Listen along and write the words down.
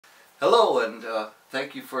Hello, and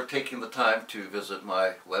thank you for taking the time to visit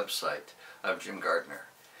my website. I'm Jim Gardner.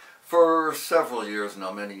 For several years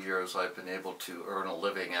now, many years, I've been able to earn a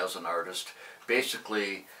living as an artist,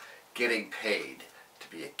 basically getting paid to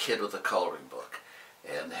be a kid with a coloring book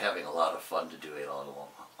and having a lot of fun to do it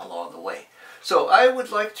along the way. So I would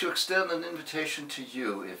like to extend an invitation to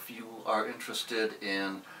you if you are interested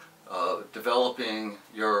in developing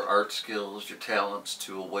your art skills, your talents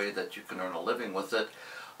to a way that you can earn a living with it.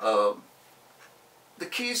 The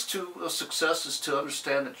keys to success is to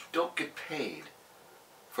understand that you don't get paid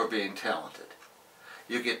for being talented.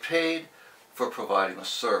 You get paid for providing a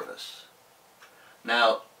service.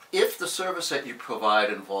 Now, if the service that you provide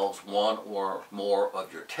involves one or more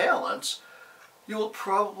of your talents, you will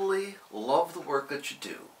probably love the work that you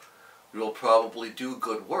do. You will probably do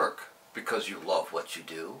good work because you love what you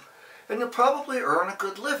do, and you'll probably earn a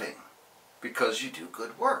good living because you do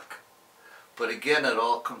good work. But again, it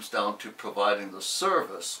all comes down to providing the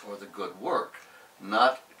service or the good work,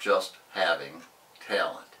 not just having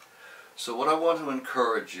talent. So what I want to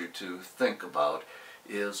encourage you to think about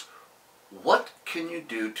is, what can you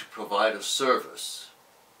do to provide a service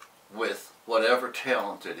with whatever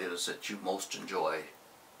talent it is that you most enjoy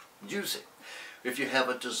using? If you have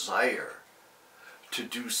a desire to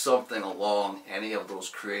do something along any of those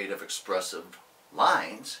creative, expressive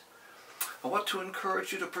lines, I want to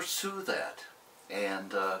encourage you to pursue that.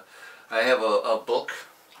 And I have a book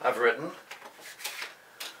I've written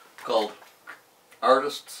called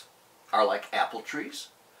Artists Are Like Apple Trees.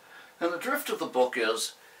 And the drift of the book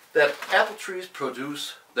is that apple trees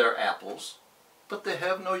produce their apples, but they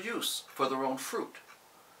have no use for their own fruit.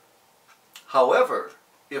 However,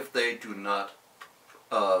 if they do not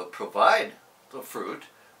provide the fruit,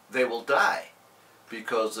 they will die,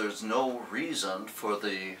 because there's no reason for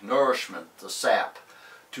the nourishment, the sap,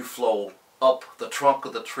 to flow up the trunk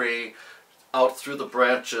of the tree, out through the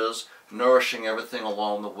branches, nourishing everything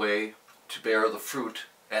along the way to bear the fruit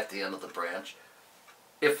at the end of the branch,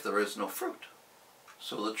 if there is no fruit.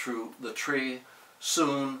 So the tree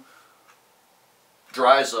soon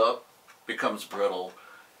dries up, becomes brittle,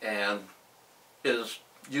 and is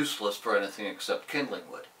useless for anything except kindling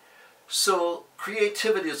wood. So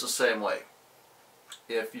creativity is the same way.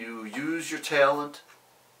 If you use your talent,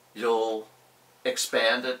 you'll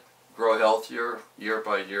expand it, grow healthier year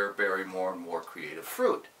by year, bearing more and more creative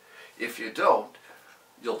fruit. If you don't,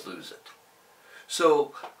 you'll lose it.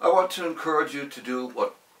 So I want to encourage you to do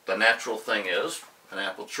what the natural thing is. An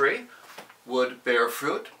apple tree would bear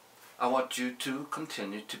fruit. I want you to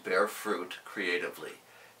continue to bear fruit creatively.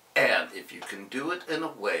 And if you can do it in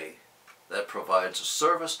a way that provides a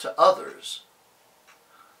service to others,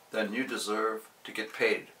 then you deserve to get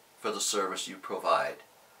paid for the service you provide.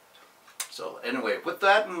 So anyway, with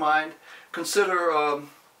that in mind, consider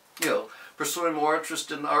pursuing more interest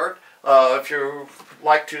in art. If you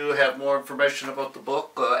like to have more information about the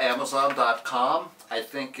book, Amazon.com. I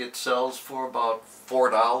think it sells for about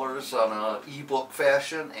 $4 on an ebook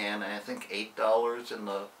fashion, and I think $8 in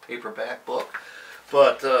the paperback book.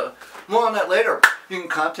 But more on that later. You can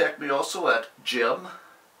contact me also at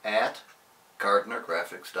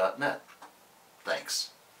jim@gardnergraphics.net.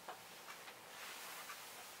 Thanks.